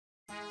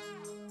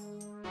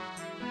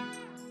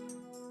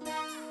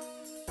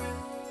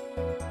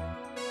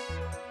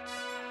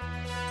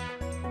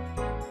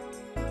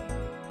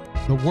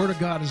The Word of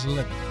God is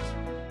living.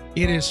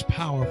 It is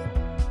powerful,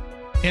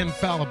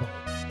 infallible,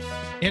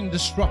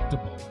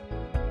 indestructible,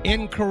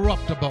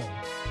 incorruptible,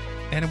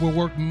 and it will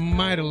work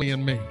mightily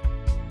in me.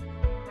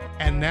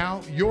 And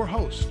now, your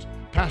host,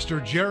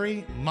 Pastor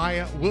Jerry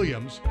Miah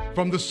Williams,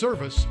 from the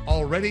service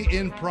already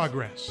in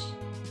progress.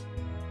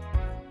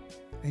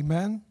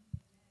 Amen.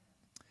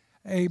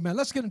 Amen.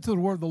 Let's get into the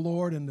word of the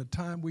Lord and the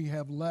time we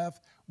have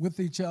left with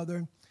each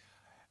other.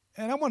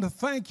 And I want to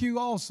thank you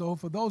also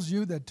for those of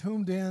you that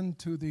tuned in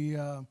to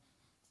the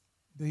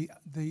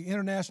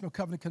International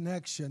Covenant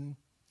Connection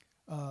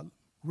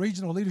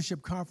Regional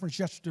Leadership Conference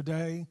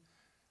yesterday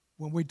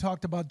when we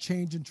talked about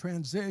change and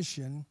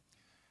transition.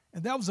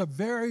 And that was a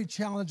very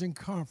challenging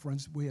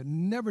conference. We had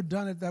never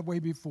done it that way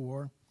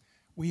before.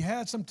 We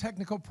had some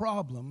technical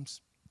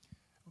problems.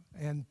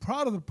 And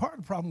part of the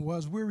problem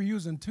was we were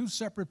using two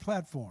separate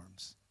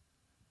platforms.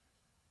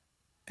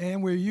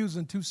 And we were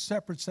using two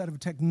separate set of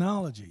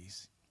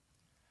technologies.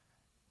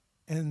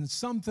 And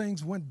some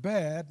things went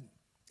bad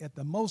at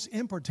the most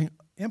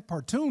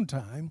inopportune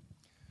time.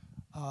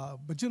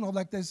 But, you know,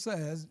 like they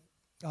says,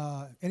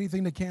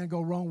 anything that can go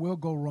wrong will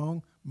go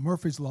wrong,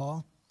 Murphy's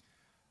Law.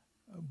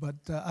 But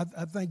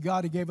I thank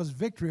God He gave us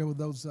victory over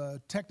those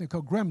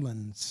technical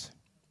gremlins.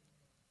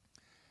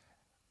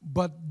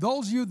 But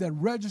those of you that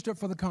registered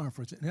for the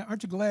conference, and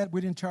aren't you glad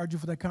we didn't charge you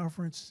for that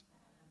conference?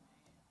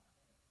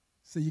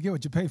 So you get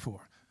what you pay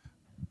for.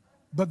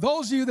 But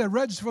those of you that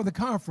registered for the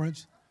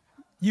conference,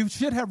 you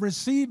should have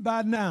received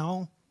by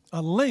now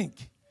a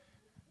link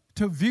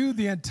to view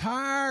the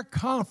entire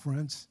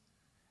conference,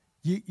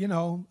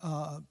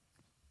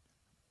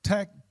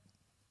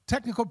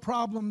 technical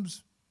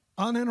problems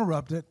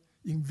uninterrupted.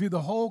 You can view the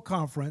whole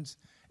conference,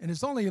 and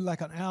it's only like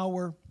an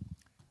hour.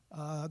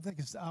 I think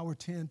it's an hour,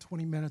 10,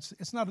 20 minutes.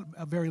 It's not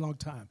a very long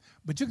time.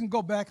 But you can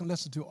go back and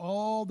listen to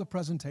all the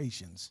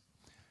presentations.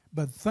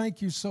 But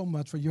thank you so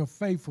much for your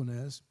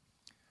faithfulness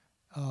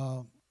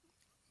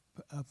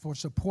for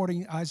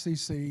supporting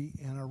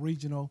ICC and our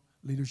regional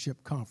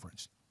leadership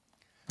conference.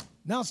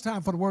 Now it's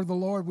time for the word of the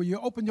Lord. Will you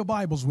open your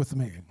Bibles with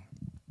me?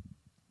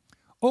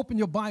 Open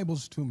your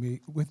Bibles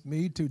with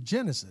me to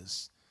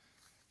Genesis.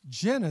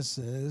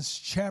 Genesis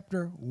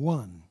chapter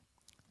 1.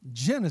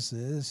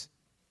 Genesis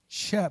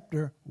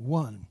chapter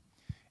 1.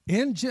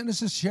 In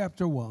Genesis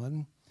chapter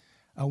 1,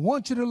 I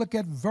want you to look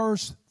at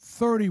verse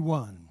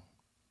 31.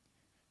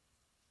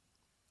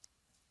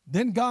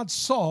 Then God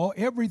saw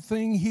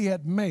everything He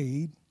had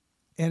made,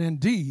 and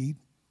indeed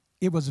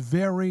it was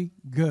very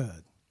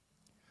good.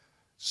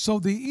 So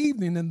the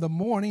evening and the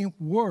morning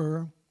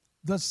were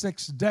the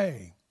sixth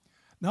day.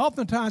 Now,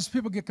 oftentimes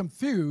people get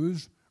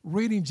confused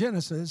reading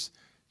Genesis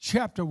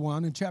chapter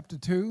 1 and chapter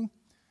 2,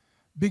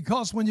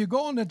 because when you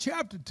go on to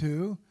chapter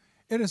 2,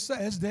 it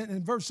says that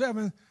in verse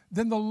 7,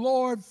 then the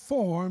Lord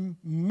formed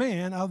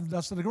man out of the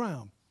dust of the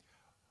ground.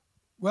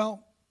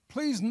 Well,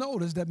 please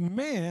notice that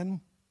man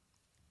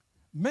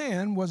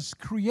was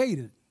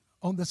created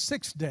on the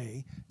sixth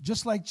day,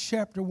 just like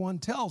chapter 1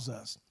 tells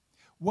us.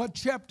 What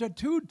chapter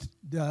 2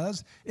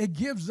 does, it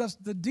gives us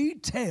the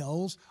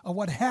details of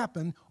what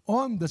happened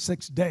on the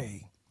sixth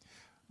day.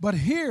 But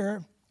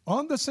here,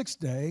 on the sixth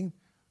day,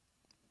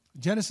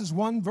 Genesis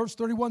 1 verse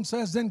 31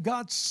 says, then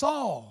God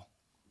saw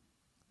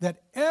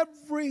that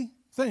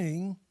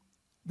everything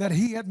that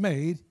He had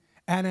made,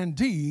 and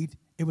indeed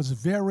it was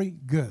very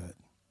good.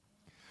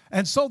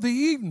 And so the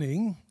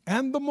evening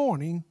and the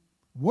morning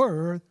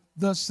were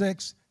the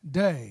sixth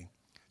day.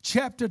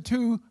 Chapter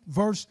 2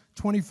 verse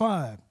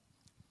 25.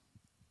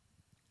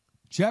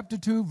 Chapter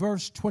 2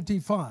 verse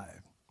 25.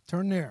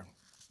 Turn there.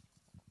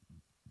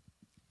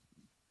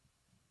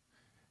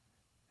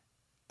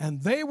 And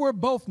they were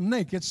both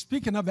naked.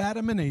 Speaking of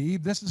Adam and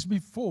Eve, this is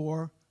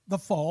before the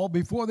fall,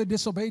 before they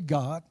disobeyed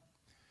God.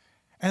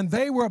 And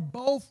they were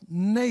both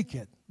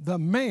naked, the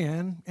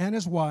man and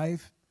his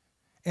wife,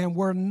 and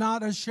were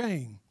not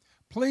ashamed.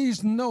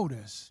 Please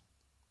notice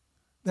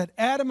that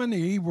Adam and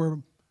Eve were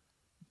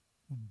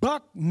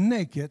buck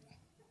naked,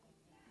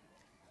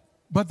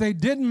 but they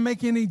didn't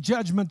make any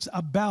judgments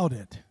about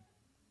it.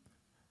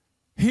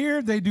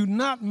 Here, they do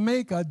not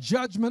make a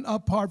judgment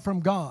apart from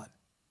God.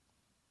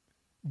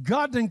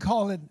 God didn't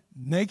call it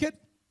naked,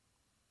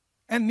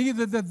 and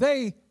neither did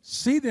they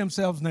see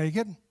themselves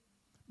naked,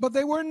 but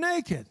they were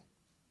naked.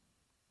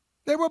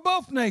 They were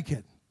both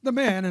naked, the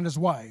man and his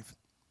wife,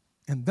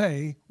 and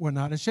they were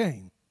not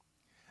ashamed.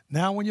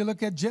 Now, when you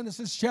look at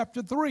Genesis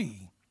chapter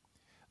 3,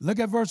 look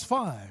at verse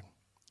 5.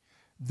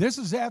 This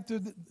is after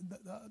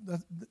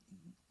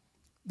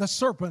the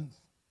serpent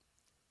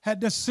had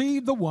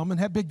deceived the woman,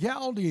 had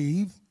beguiled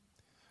Eve.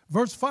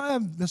 Verse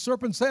 5, the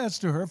serpent says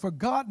to her, for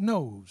God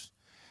knows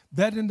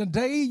that in the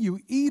day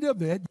you eat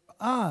of it, your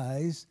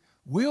eyes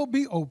will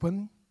be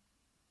open,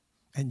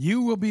 and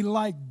you will be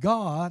like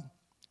God,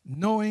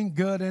 knowing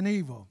good and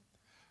evil.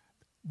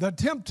 The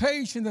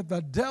temptation that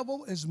the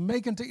devil is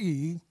making to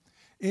Eve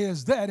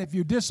is that if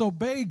you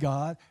disobey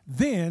God,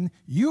 then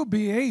you'll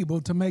be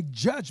able to make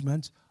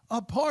judgments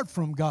apart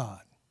from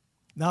God.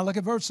 Now look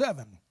at verse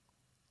 7.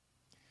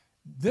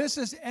 This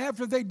is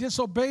after they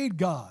disobeyed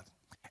God.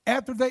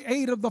 After they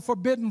ate of the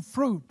forbidden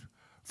fruit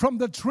from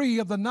the tree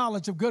of the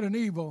knowledge of good and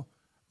evil,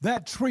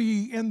 that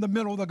tree in the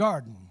middle of the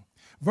garden.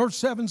 Verse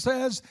 7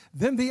 says,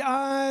 then the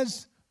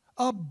eyes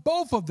of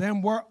both of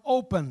them were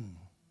open,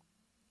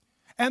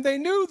 and they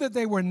knew that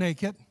they were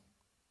naked,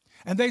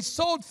 and they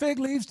sewed fig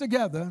leaves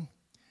together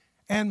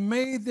and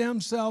made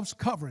themselves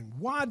covering.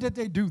 Why did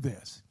they do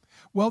this?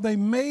 Well, they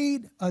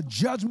made a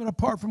judgment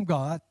apart from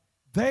God.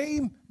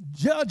 They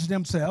judged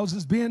themselves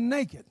as being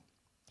naked.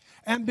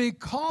 And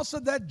because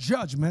of that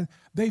judgment,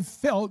 they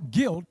felt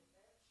guilt.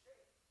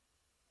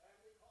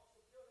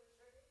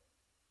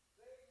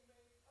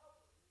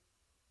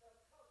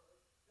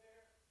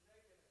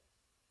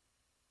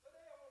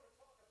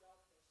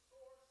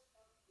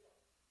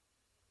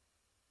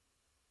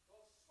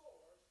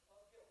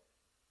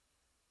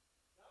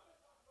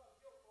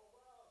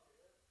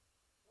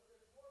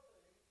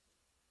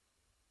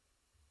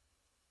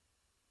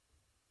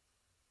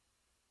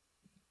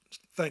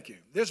 Thank you.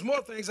 There's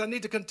more things I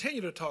need to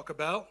continue to talk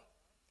about,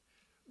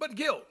 but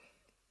guilt.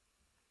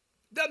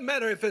 Doesn't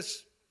matter if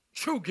it's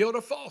true guilt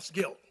or false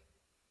guilt.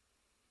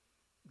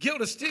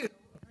 Guilt is still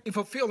a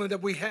painful feeling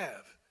that we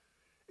have.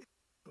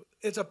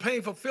 It's a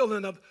painful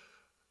feeling of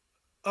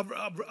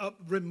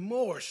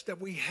remorse that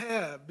we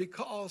have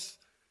because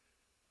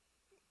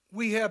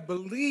we have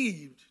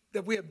believed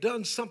that we have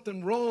done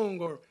something wrong,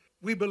 or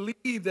we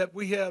believe that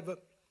we have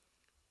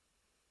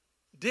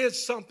did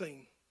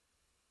something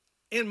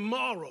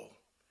immoral,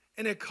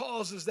 and it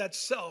causes that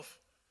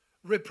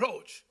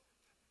self-reproach.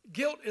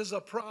 Guilt is a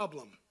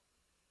problem.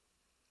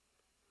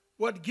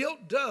 What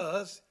guilt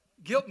does,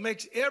 guilt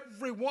makes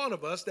every one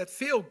of us that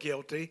feel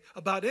guilty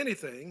about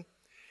anything,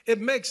 it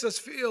makes us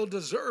feel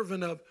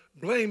deserving of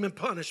blame and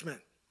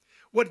punishment.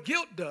 What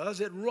guilt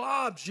does, it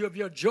robs you of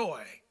your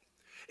joy.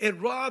 It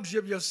robs you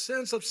of your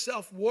sense of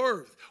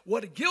self-worth.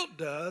 What guilt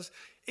does,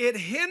 it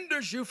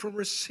hinders you from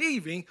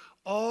receiving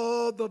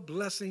all the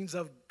blessings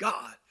of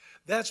God.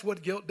 That's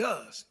what guilt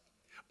does.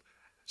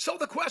 So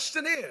the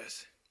question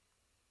is,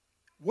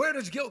 where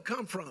does guilt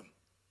come from?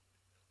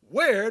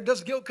 Where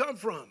does guilt come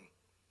from?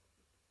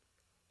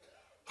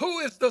 Who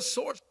is the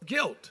source of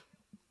guilt?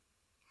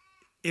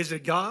 Is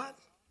it God?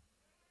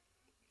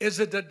 Is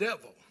it the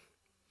devil?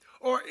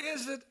 Or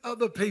is it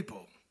other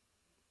people?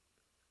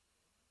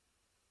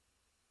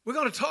 We're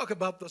going to talk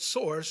about the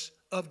source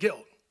of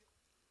guilt.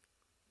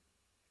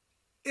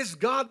 Is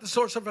God the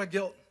source of our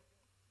guilt?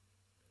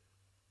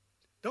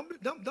 Don't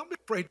be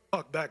afraid to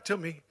talk back to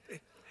me.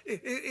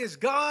 Is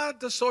God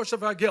the source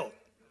of our guilt?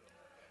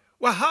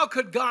 Well, how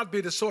could God be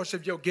the source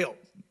of your guilt?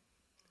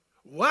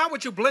 Why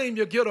would you blame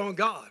your guilt on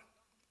God?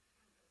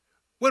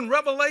 When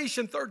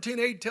Revelation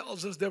 13:8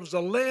 tells us there was a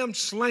lamb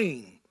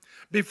slain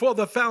before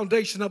the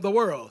foundation of the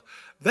world,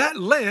 that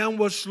lamb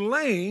was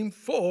slain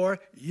for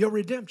your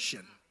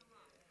redemption.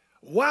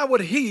 Why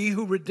would he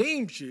who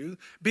redeems you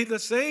be the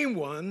same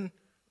one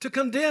to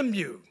condemn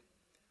you?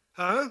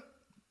 Huh?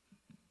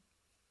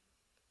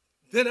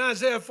 Then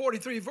Isaiah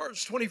 43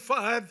 verse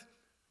 25,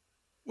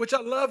 which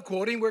I love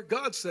quoting, where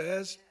God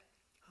says,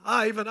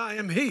 I, even I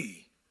am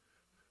he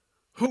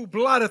who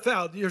blotteth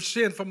out your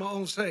sin for my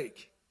own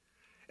sake,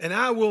 and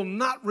I will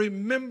not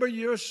remember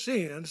your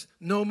sins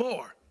no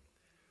more.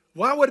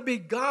 Why would it be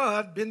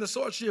God being the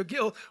source of your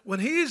guilt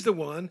when he's the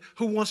one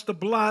who wants to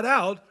blot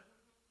out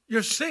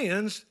your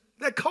sins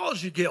that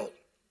cause you guilt?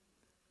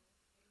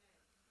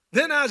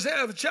 Then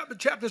Isaiah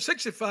chapter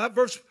 65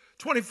 verse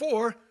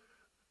 24,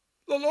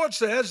 the Lord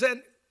says,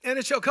 and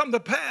it shall come to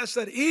pass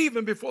that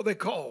even before they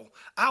call,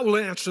 I will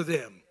answer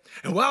them.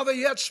 And while they're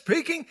yet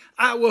speaking,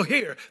 I will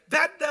hear.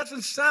 That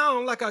doesn't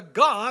sound like a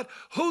God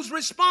who's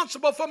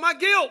responsible for my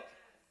guilt.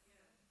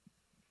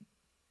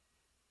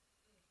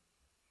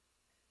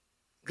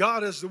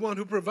 God is the one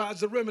who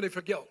provides the remedy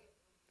for guilt.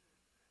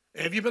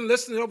 And if you've been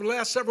listening over the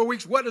last several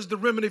weeks, what is the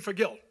remedy for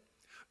guilt?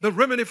 The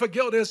remedy for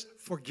guilt is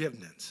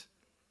forgiveness.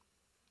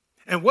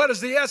 And what is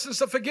the essence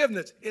of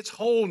forgiveness? It's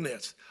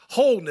wholeness.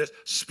 Wholeness,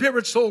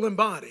 spirit, soul, and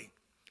body.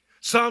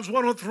 Psalms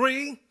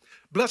 103,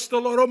 bless the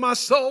Lord, O my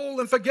soul,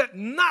 and forget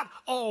not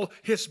all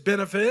his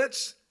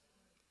benefits.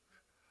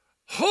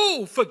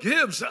 Who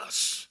forgives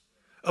us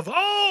of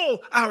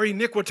all our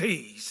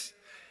iniquities,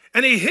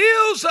 and he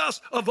heals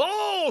us of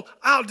all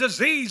our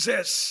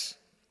diseases.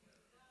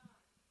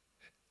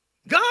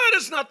 God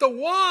is not the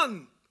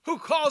one who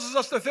causes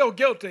us to feel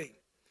guilty.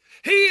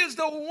 He is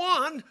the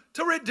one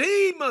to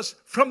redeem us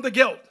from the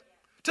guilt,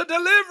 to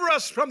deliver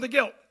us from the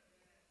guilt.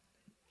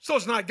 So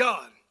it's not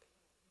God.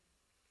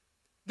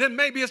 Then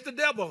maybe it's the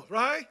devil,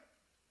 right?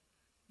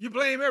 You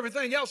blame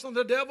everything else on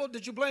the devil.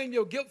 Did you blame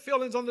your guilt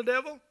feelings on the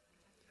devil?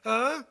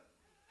 Huh?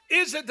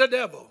 Is it the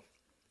devil?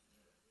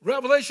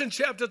 Revelation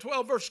chapter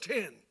 12, verse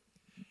 10.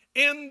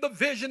 In the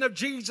vision of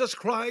Jesus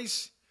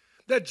Christ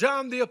that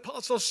John the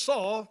apostle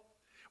saw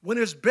when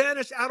he was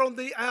banished out on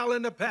the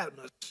island of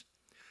Patmos,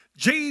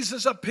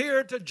 Jesus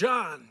appeared to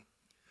John.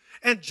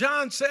 And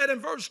John said in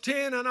verse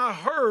 10, and I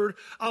heard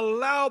a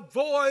loud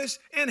voice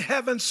in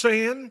heaven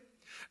saying,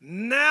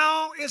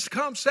 now is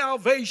come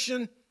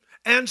salvation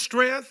and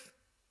strength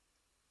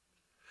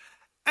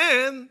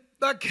and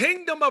the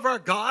kingdom of our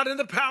God and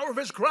the power of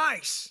his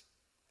Christ.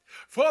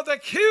 For the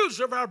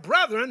accuser of our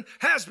brethren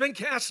has been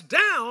cast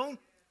down,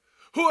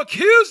 who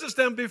accuses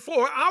them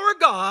before our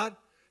God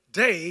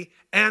day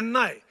and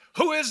night.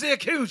 Who is the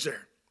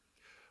accuser?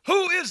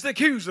 Who is the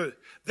accuser?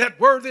 That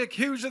word, the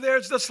accuser, there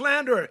is the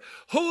slanderer.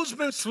 Who's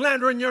been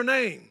slandering your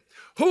name?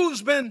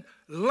 Who's been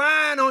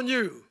lying on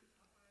you?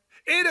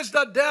 It is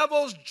the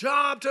devil's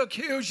job to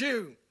accuse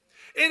you.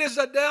 It is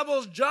the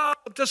devil's job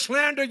to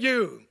slander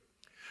you.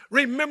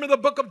 Remember the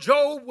book of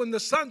Job, when the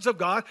sons of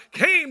God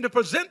came to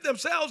present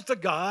themselves to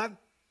God,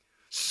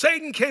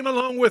 Satan came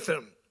along with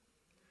them.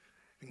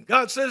 And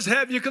God says,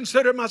 have you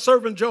considered my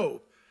servant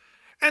Job?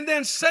 And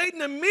then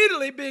Satan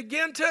immediately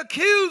began to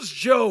accuse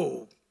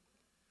Job.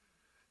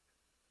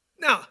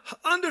 Now,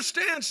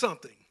 understand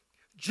something.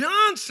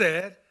 John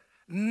said,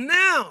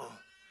 now.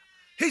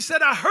 He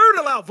said, I heard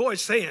a loud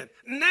voice saying,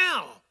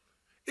 now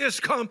is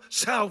come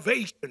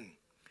salvation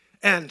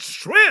and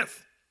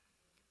strength,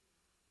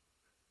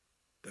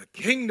 the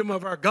kingdom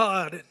of our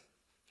God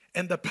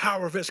and the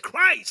power of his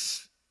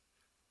Christ.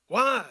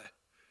 Why?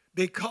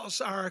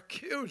 Because our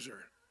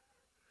accuser,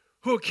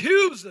 who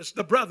accused us,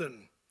 the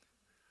brethren,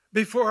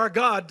 before our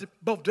God,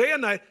 both day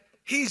and night,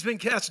 he's been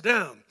cast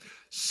down.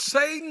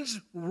 Satan's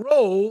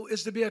role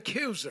is to be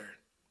accuser.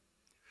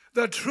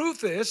 The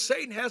truth is,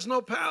 Satan has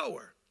no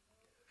power.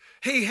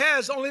 He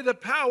has only the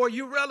power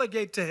you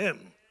relegate to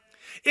him.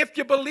 If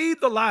you believe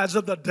the lies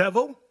of the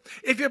devil,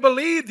 if you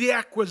believe the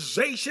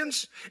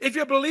accusations, if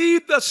you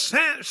believe the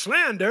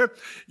slander,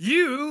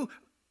 you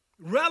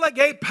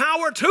relegate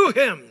power to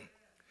him.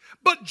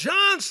 But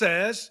John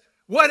says,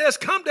 what has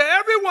come to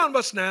every one of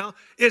us now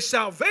is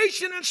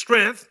salvation and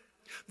strength,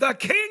 the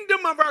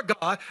kingdom of our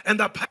God, and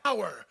the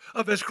power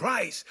of his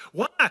Christ.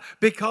 Why?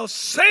 Because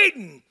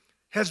Satan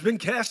has been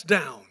cast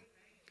down.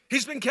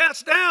 He's been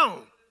cast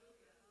down.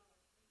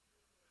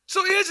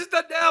 So is it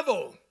the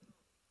devil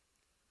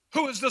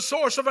who is the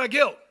source of our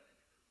guilt?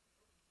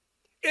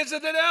 Is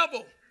it the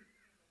devil?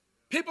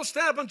 People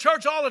stand up in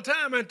church all the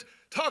time and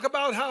talk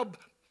about how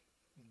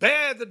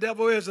bad the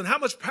devil is and how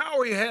much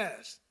power he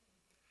has.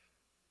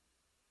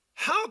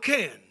 How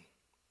can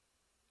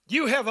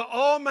you have an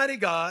almighty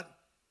God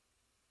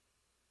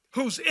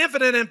who's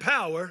infinite in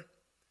power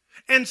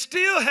and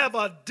still have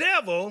a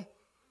devil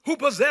who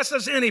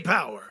possesses any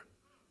power?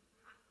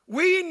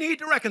 We need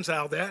to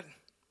reconcile that.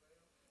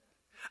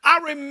 I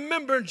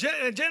remember in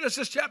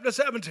Genesis chapter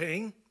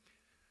 17,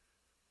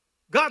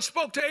 God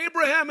spoke to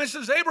Abraham. He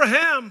says,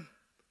 Abraham,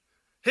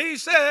 he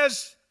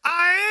says,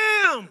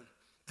 I am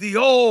the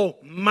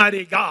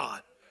almighty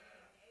God.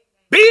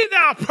 Be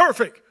thou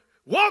perfect.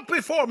 Walk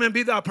before me and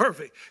be thou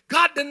perfect.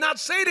 God did not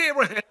say to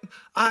Abraham,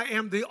 I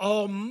am the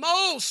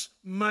almost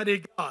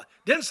mighty God.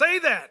 Didn't say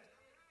that.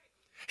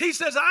 He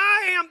says,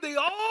 I am the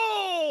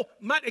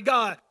almighty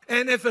God.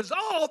 And if it's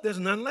all, there's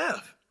none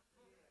left.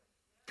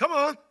 Come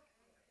on.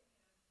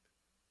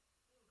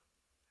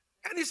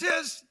 And he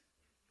says,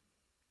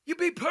 you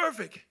be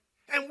perfect.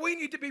 And we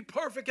need to be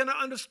perfect in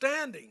our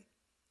understanding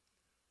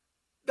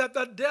that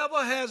the devil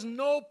has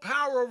no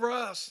power over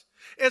us.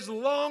 As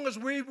long as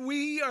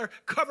we are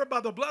covered by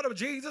the blood of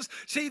Jesus.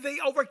 See, they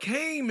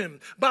overcame him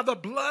by the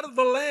blood of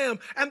the Lamb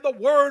and the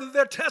word of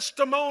their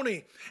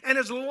testimony. And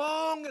as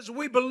long as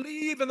we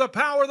believe in the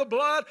power of the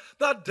blood,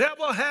 the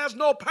devil has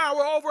no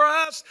power over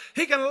us.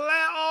 He can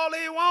lie all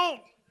he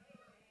wants.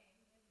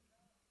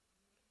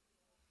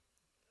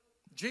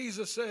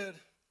 Jesus said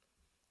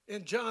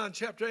in John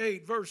chapter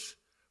 8, verse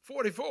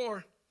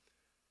 44,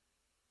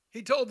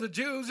 he told the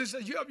Jews, he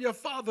said, you have your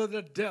father,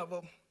 the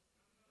devil.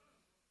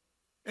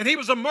 And he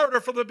was a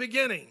murderer from the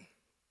beginning.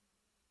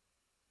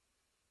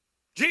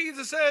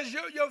 Jesus says,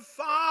 your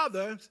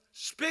father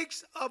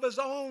speaks of his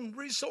own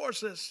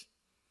resources.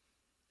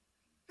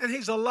 And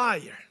he's a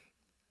liar.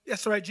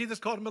 That's right, Jesus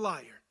called him a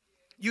liar.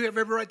 You have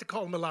every right to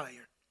call him a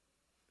liar.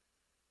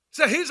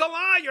 So he's a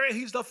liar, and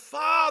he's the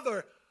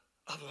father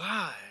of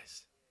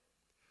lies.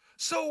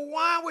 So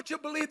why would you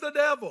believe the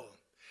devil?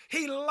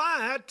 He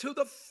lied to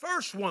the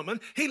first woman.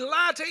 He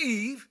lied to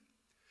Eve.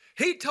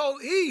 He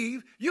told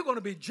Eve, you're going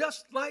to be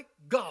just like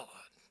God.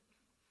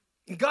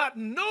 God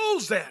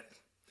knows that.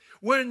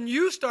 When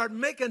you start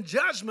making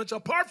judgments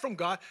apart from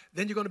God,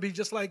 then you're going to be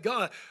just like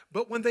God.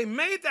 But when they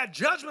made that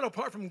judgment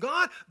apart from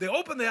God, they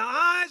opened their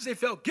eyes. They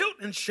felt guilt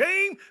and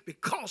shame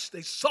because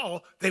they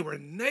saw they were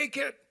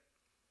naked.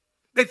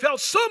 They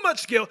felt so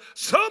much guilt,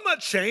 so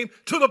much shame,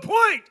 to the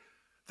point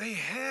they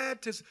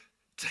had to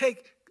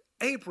take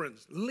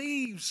aprons,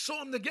 leaves, sew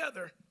them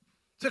together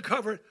to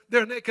cover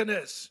their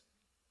nakedness.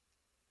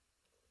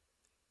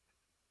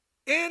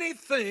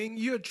 Anything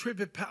you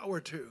attribute power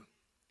to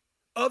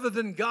other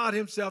than God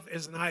himself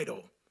is an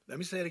idol. Let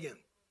me say it again.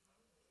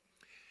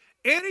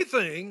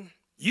 Anything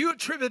you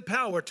attribute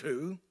power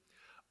to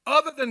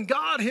other than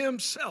God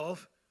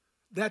himself,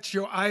 that's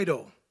your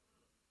idol.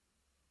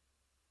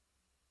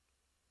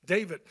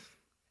 David,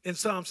 in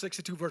Psalm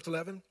 62, verse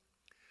 11,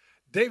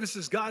 David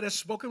says, God has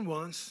spoken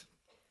once,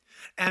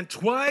 and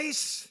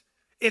twice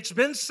it's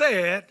been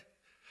said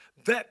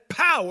that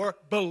power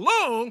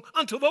belongs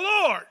unto the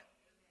Lord.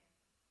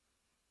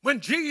 When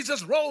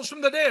Jesus rose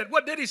from the dead,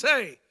 what did he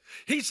say?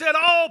 He said,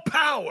 all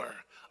power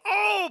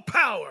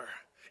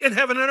in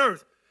heaven and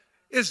earth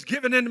is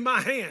given into my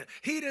hand.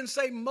 He didn't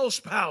say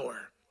most power.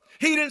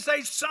 He didn't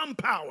say some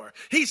power.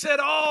 He said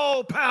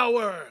all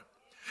power.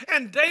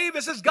 And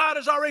David says, God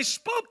has already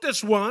spoke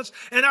this once,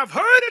 and I've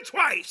heard it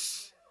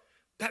twice.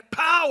 That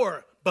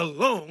power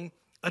belonged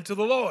unto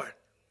the Lord.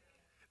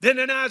 Then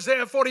in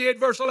Isaiah 48,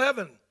 verse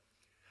 11,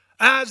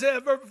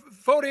 Isaiah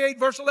 48,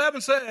 verse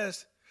 11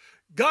 says,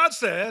 God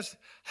says,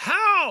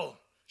 how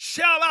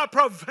shall I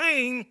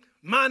profane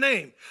my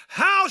name?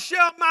 How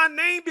shall my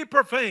name be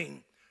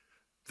profaned?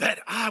 That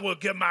I will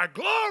give my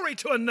glory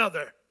to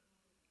another.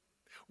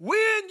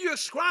 When you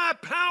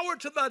ascribe power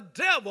to the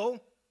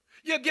devil,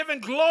 you're giving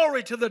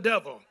glory to the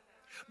devil.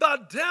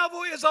 The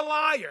devil is a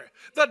liar.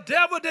 The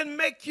devil didn't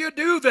make you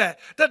do that.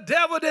 The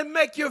devil didn't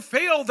make you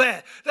feel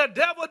that. The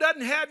devil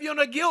doesn't have you on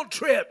a guilt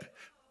trip.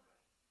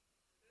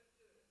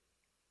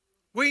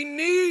 We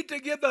need to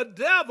give the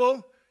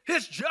devil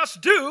his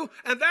just due,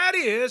 and that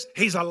is,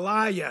 he's a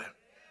liar.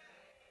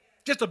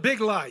 Just a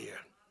big liar.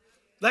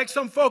 Like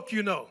some folk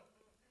you know.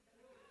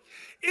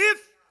 If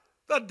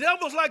the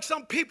devil's like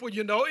some people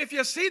you know, if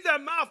you see their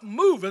mouth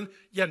moving,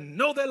 you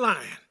know they're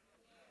lying.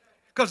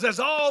 Because that's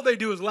all they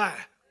do is lie.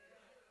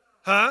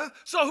 Huh?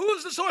 So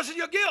who's the source of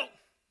your guilt?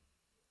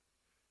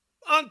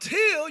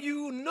 Until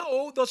you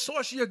know the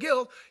source of your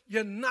guilt,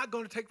 you're not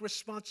going to take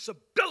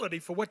responsibility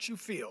for what you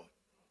feel.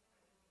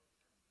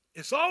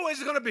 It's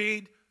always going to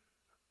be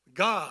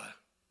God,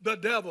 the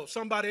devil,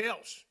 somebody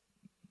else.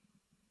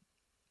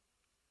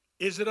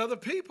 Is it other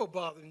people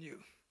bothering you,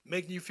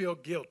 making you feel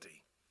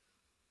guilty?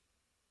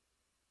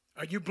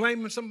 Are you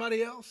blaming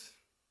somebody else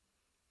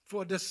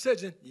for a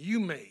decision you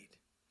made?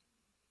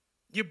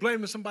 You're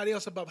blaming somebody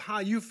else about how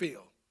you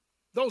feel.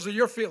 Those are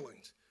your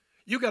feelings.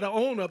 You got to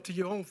own up to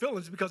your own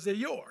feelings because they're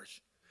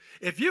yours.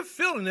 If you're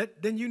feeling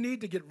it, then you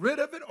need to get rid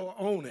of it or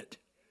own it.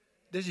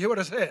 Did you hear what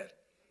I said?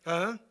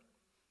 Huh?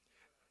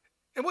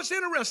 And what's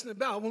interesting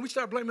about when we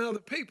start blaming other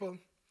people,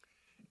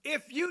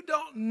 if you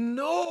don't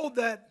know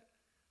that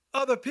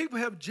other people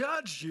have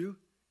judged you,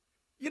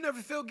 you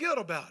never feel guilt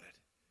about it.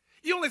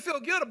 You only feel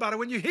guilt about it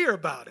when you hear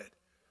about it.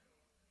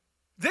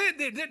 Then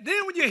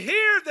when you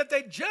hear that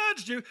they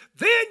judged you,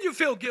 then you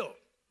feel guilt.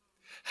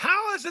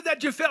 How is it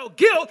that you felt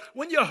guilt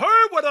when you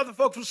heard what other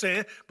folks were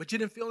saying, but you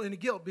didn't feel any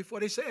guilt before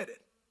they said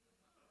it?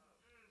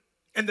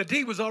 And the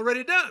deed was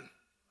already done.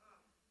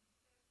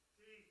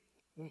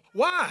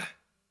 Why?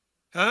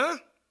 Huh?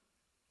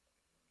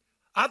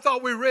 I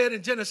thought we read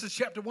in Genesis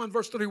chapter 1,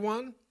 verse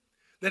 31,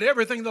 that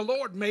everything the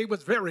Lord made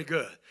was very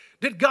good.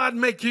 Did God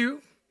make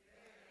you?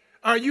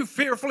 Are you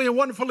fearfully and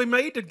wonderfully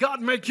made? Did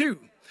God make you?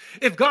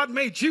 If God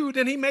made you,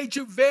 then he made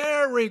you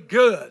very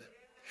good.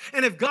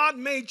 And if God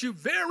made you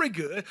very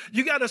good,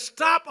 you got to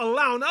stop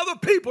allowing other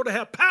people to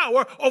have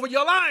power over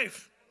your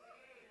life.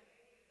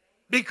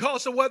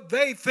 Because of what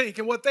they think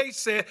and what they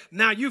said,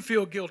 now you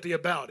feel guilty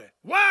about it.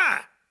 Why?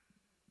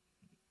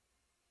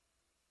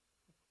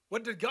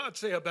 What did God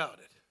say about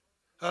it?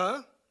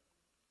 Huh?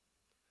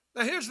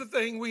 Now here's the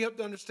thing we have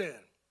to understand.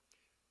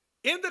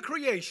 In the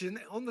creation,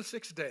 on the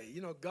sixth day,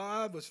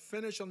 God was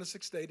finished on the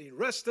sixth day. He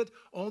rested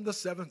on the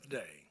seventh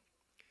day.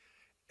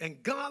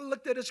 And God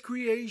looked at his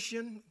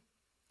creation,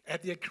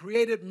 at the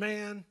created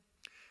man,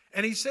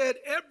 and he said,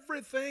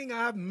 everything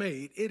I've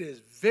made, it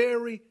is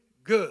very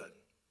good.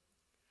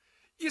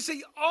 You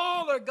see,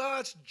 all of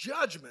God's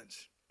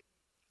judgments,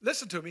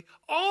 listen to me,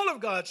 all of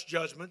God's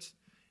judgments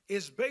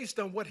is based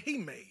on what he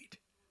made.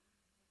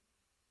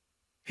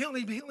 He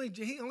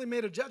only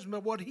made a judgment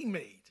of what he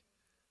made.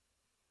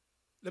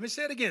 Let me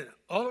say it again.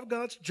 All of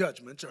God's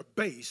judgments are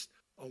based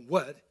on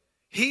what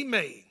he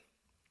made.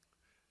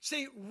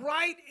 See,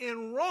 right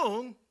and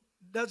wrong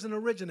doesn't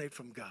originate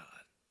from God.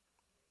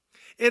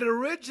 It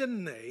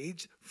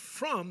originates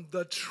from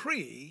the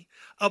tree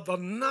of the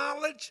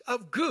knowledge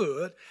of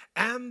good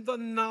and the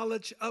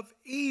knowledge of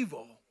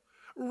evil.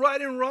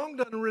 Right and wrong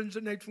doesn't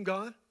originate from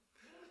God.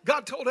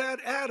 God told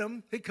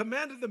Adam, he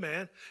commanded the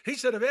man, he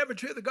said, of every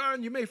tree of the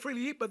garden you may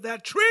freely eat, but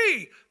that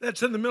tree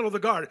that's in the middle of the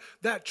garden,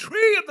 that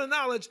tree of the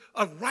knowledge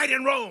of right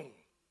and wrong,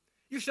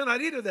 you shall not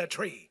eat of that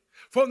tree.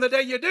 From the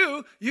day you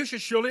do, you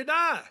should surely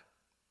die.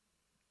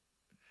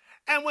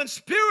 And when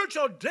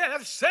spiritual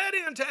death set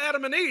into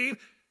Adam and Eve,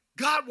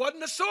 God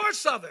wasn't the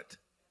source of it.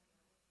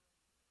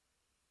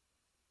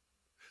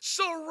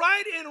 So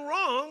right and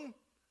wrong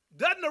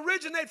doesn't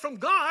originate from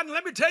God, and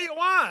let me tell you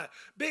why.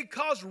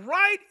 Because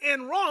right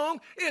and wrong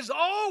is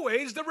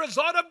always the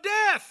result of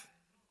death.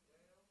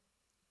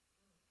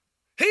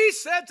 He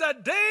said the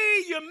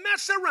day you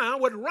mess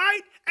around with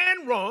right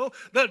and wrong,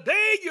 the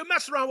day you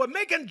mess around with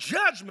making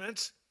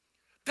judgments,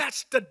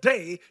 that's the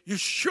day you're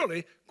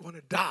surely going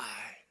to die.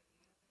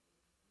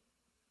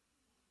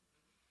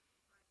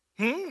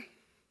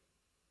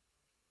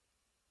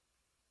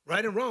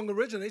 Right and wrong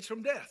originates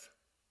from death.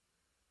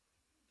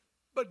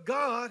 But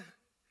God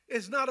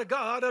is not a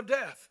God of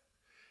death.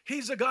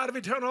 He's a God of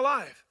eternal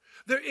life.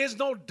 There is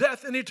no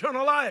death in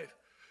eternal life.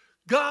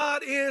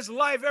 God is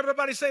life.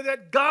 Everybody say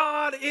that.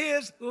 God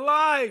is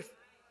life.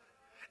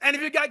 And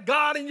if you got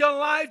God in your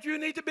life, you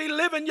need to be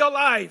living your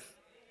life.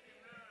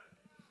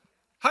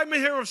 How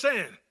many hear what I'm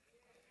saying?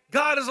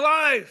 God is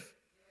life.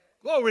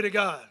 Glory to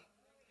God.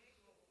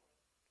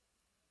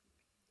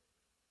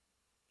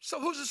 So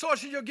who's the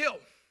source of your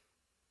guilt?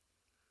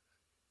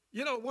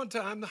 You know, one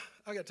time,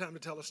 I got time to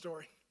tell a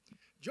story.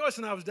 Joyce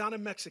and I was down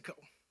in Mexico.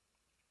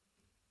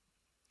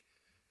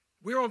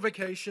 We were on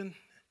vacation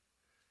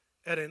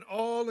at an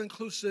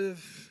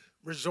all-inclusive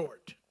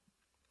resort.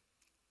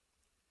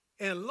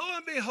 And lo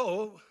and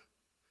behold,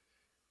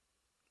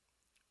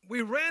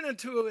 we ran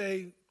into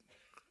a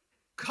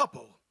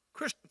couple,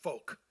 Christian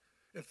folk.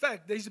 In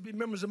fact, they used to be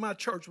members of my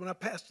church when I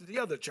pastored the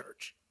other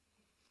church.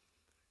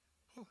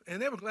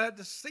 And they were glad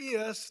to see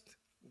us,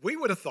 we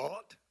would have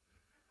thought.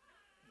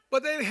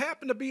 But they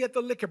happened to be at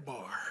the liquor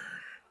bar.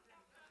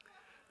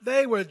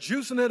 They were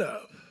juicing it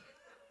up.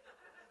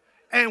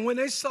 And when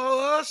they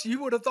saw us,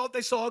 you would have thought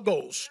they saw a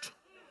ghost.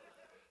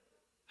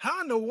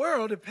 How in the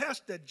world did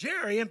Pastor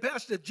Jerry and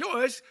Pastor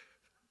Joyce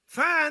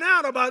find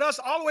out about us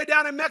all the way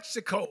down in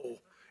Mexico?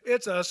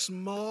 It's a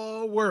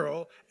small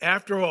world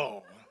after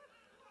all.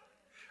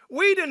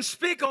 We didn't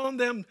speak on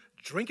them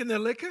drinking their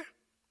liquor.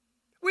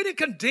 We didn't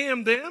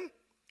condemn them.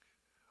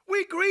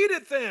 We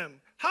greeted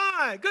them.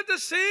 Hi, good to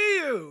see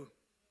you.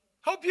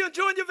 Hope you're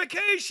enjoying your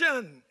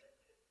vacation.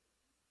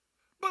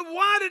 But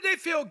why did they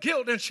feel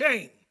guilt and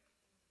shame?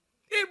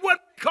 It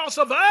wasn't because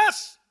of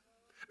us,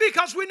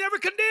 because we never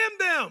condemned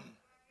them.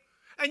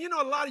 And you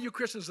know, a lot of you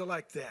Christians are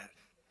like that.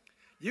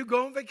 You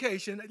go on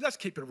vacation. Let's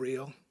keep it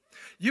real.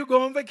 You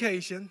go on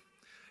vacation.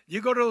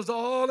 You go to those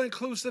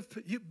all-inclusive,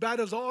 you buy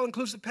those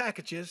all-inclusive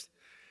packages.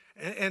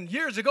 And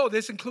years ago,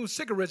 this includes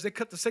cigarettes. They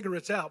cut the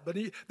cigarettes out. But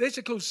this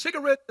includes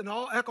cigarettes and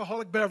all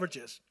alcoholic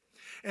beverages.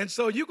 And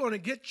so you're going to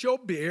get your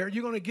beer.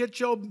 You're going to get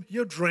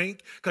your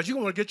drink because you're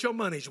going to get your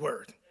money's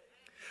worth.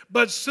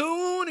 But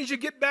soon as you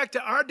get back to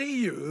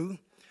RDU,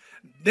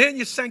 then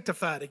you're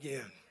sanctified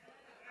again.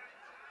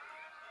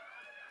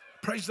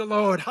 Praise the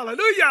Lord.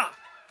 Hallelujah.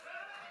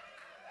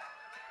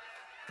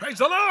 Praise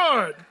the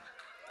Lord.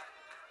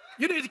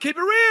 You need to keep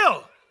it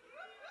real.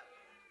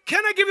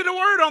 Can I give you the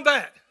word on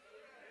that?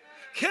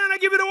 Can I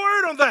give you the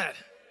word on that?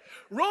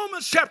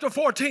 Romans chapter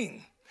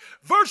 14,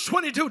 verse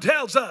 22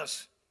 tells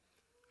us,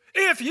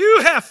 if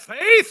you have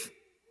faith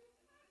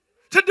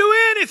to do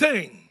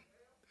anything,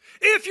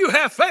 if you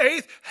have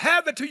faith,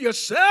 have it to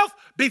yourself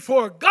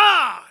before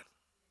God.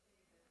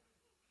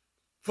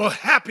 For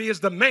happy is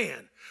the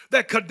man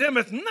that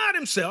condemneth not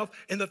himself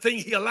in the thing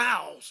he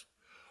allows.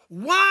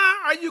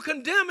 Why are you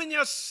condemning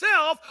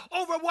yourself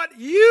over what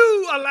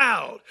you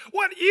allowed,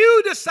 what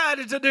you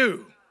decided to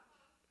do?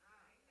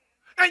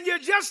 And your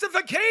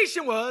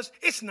justification was,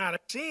 it's not a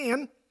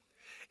sin.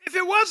 If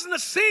it wasn't a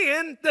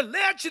sin that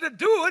led you to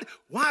do it,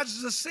 why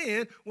is it a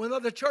sin when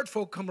other church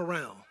folk come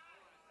around?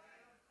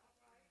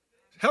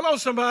 Hello,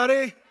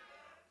 somebody.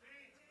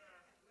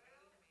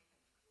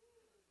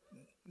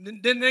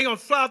 Then they're going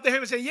to fly off their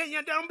hand and say,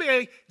 yeah, don't be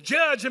a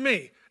judge of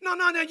me. No,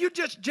 you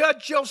just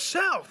judge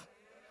yourself.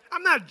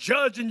 I'm not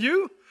judging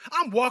you.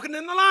 I'm walking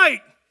in the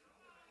light.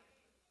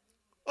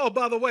 Oh,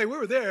 by the way, we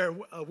were there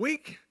a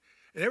week,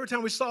 and every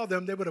time we saw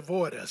them, they would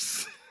avoid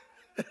us.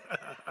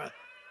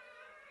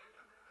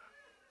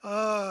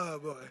 Oh,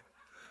 boy.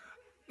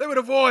 They would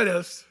avoid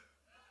us.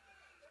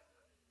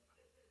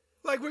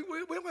 Like, we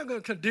weren't going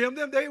to condemn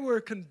them. They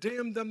were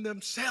condemned them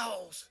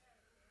themselves.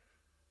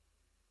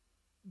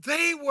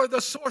 They were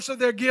the source of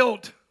their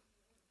guilt.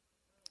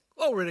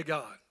 Glory to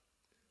God.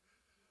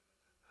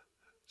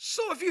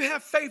 So if you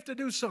have faith to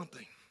do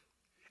something,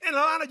 and a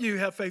lot of you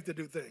have faith to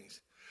do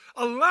things.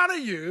 A lot of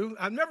you,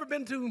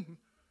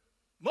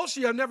 most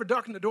of you have never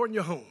darkened the door in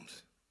your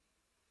homes.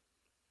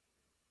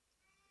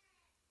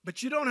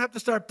 But you don't have to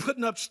start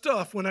putting up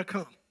stuff when I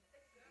come.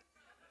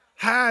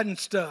 Hiding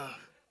stuff.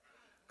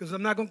 Because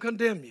I'm not going to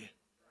condemn you.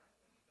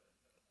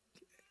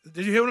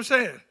 Did you hear what I'm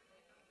saying?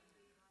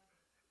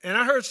 And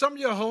I heard some of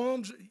your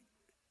homes,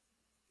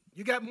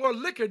 you got more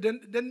liquor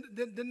than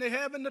they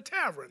have in the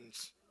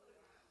taverns.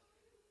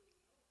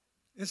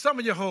 In some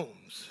of your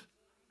homes.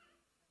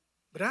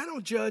 But I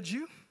don't judge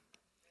you.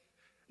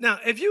 Now,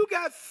 if you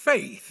got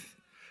faith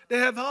to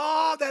have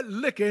all that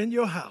liquor in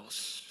your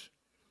house,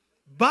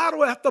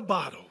 bottle after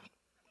bottle,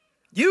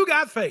 you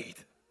got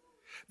faith,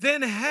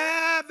 then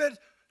have it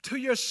to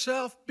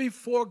yourself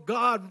before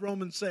God,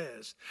 Romans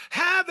says.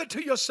 Have it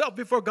to yourself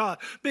before God,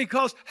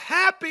 because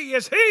happy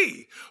is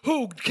he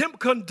who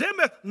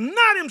condemneth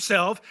not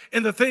himself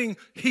in the thing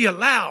he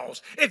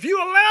allows. If you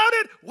allowed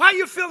it, why are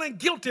you feeling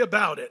guilty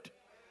about it?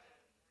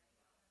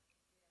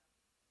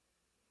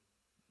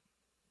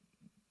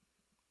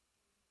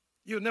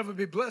 You'll never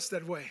be blessed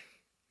that way.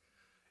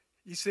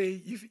 You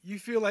see, you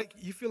feel like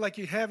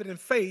you have it in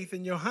faith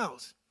in your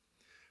house,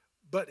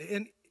 but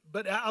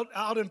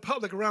out in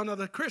public around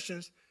other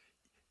Christians,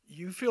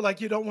 you feel like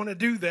you don't want to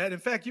do that. In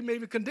fact, you may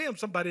even condemn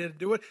somebody to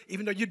do it,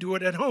 even though you do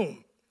it at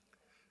home.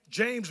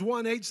 James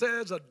 1:8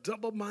 says, a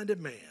double-minded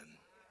man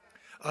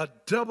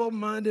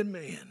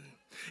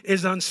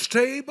is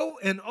unstable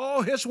in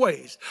all his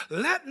ways.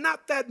 Let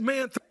not that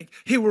man think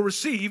he will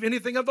receive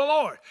anything of the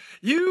Lord.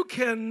 You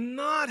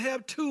cannot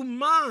have two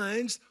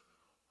minds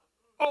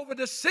over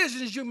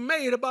decisions you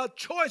made about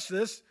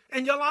choices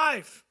in your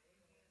life.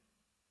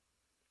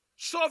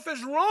 So if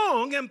it's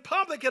wrong in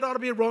public, it ought to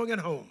be wrong at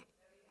home.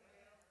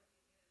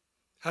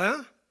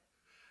 Huh?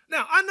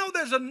 Now, I know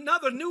there's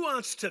another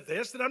nuance to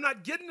this that I'm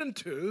not getting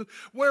into,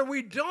 where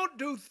we don't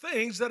do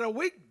things that a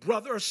weak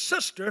brother or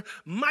sister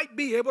might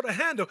be able to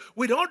handle.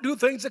 We don't do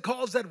things that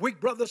cause that weak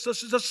brother or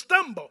sister to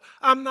stumble.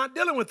 I'm not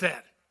dealing with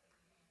that.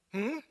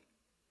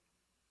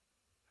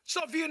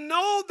 So if you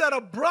know that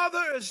a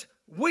brother is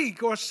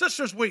weak or a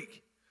sister's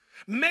weak,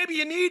 maybe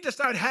you need to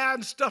start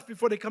hiding stuff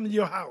before they come to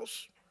your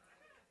house.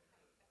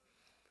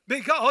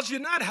 Because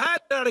you're not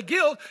hiding out of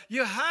guilt,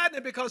 you're hiding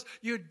it because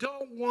you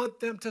don't want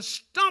them to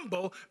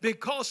stumble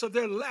because of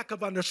their lack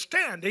of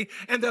understanding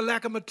and their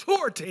lack of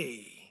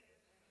maturity.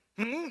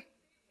 So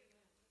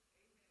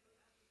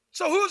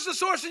who's the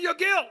source of your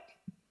guilt?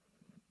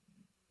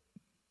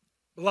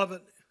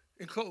 Beloved,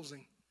 in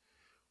closing,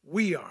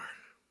 we are.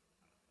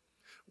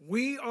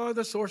 We are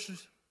the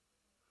sources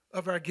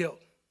of our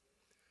guilt.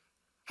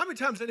 How many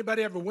times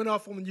anybody ever went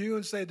off on you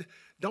and said,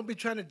 don't be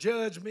trying to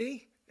judge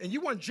me? And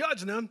you weren't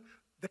judging them.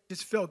 They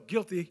just felt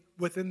guilty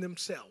within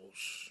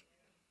themselves.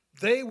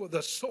 They were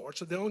the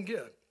source of their own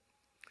guilt.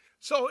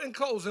 So in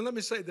closing, let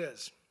me say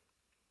this.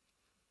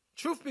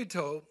 Truth be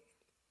told,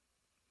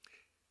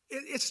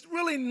 it's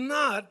really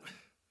not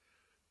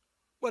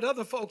what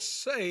other folks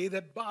say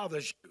that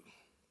bothers you.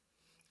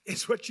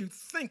 It's what you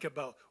think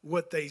about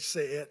what they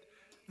said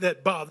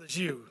that bothers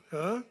you.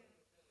 Huh?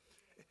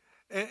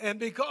 And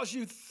because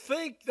you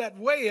think that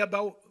way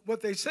about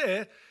what they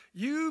said,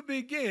 you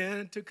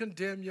begin to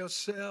condemn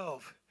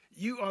yourself.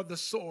 You are the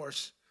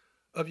source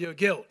of your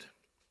guilt.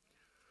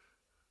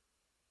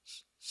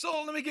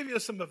 So let me give you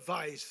some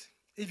advice.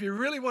 If you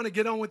really want to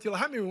get on with your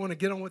life, how many want to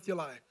get on with your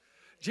life?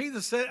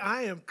 Jesus said,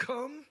 I am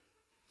come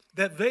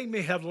that they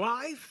may have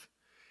life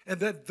and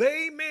that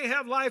they may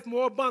have life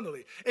more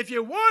abundantly. If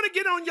you want to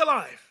get on your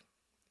life,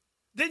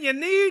 then you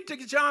need to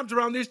get your arms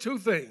around these two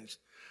things.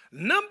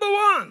 Number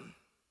one,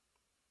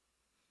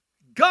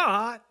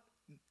 God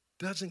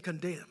doesn't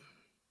condemn.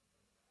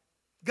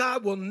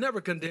 God will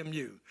never condemn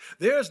you.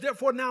 There is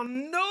therefore now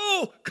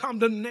no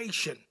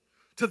condemnation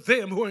to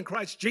them who are in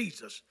Christ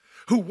Jesus,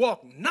 who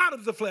walk not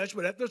of the flesh,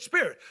 but after the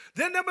Spirit.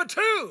 Then number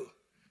two,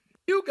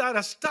 you got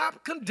to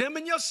stop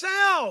condemning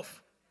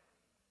yourself.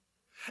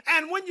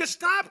 And when you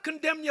stop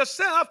condemning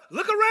yourself,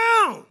 look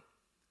around.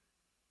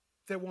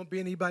 There won't be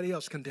anybody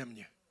else condemning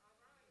you.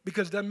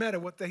 Because it doesn't matter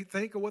what they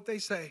think or what they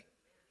say.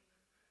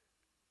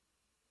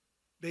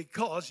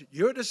 Because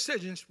your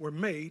decisions were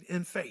made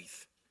in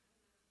faith.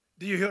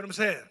 Do you hear what I'm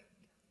saying?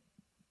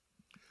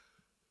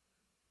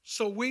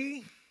 So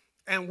we,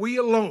 and we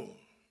alone,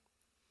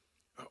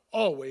 are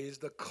always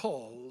the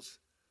cause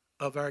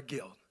of our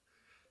guilt.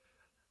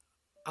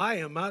 I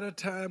am out of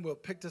time. We'll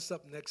pick this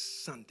up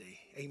next Sunday.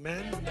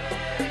 Amen.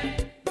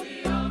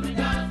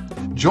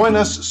 Join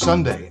us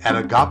Sunday at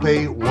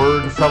Agape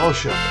Word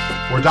Fellowship,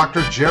 where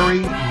Dr.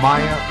 Jerry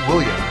Miah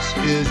Williams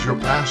is your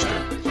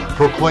pastor,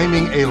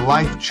 proclaiming a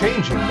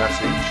life-changing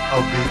message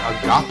of the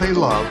agape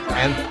love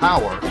and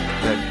power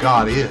that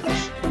God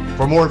is.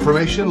 For more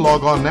information,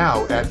 log on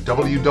now at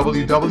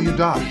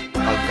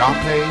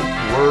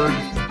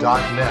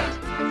www.agapeword.net,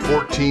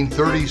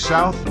 1430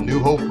 South New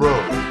Hope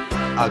Road.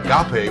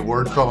 Agape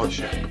Word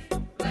Fellowship.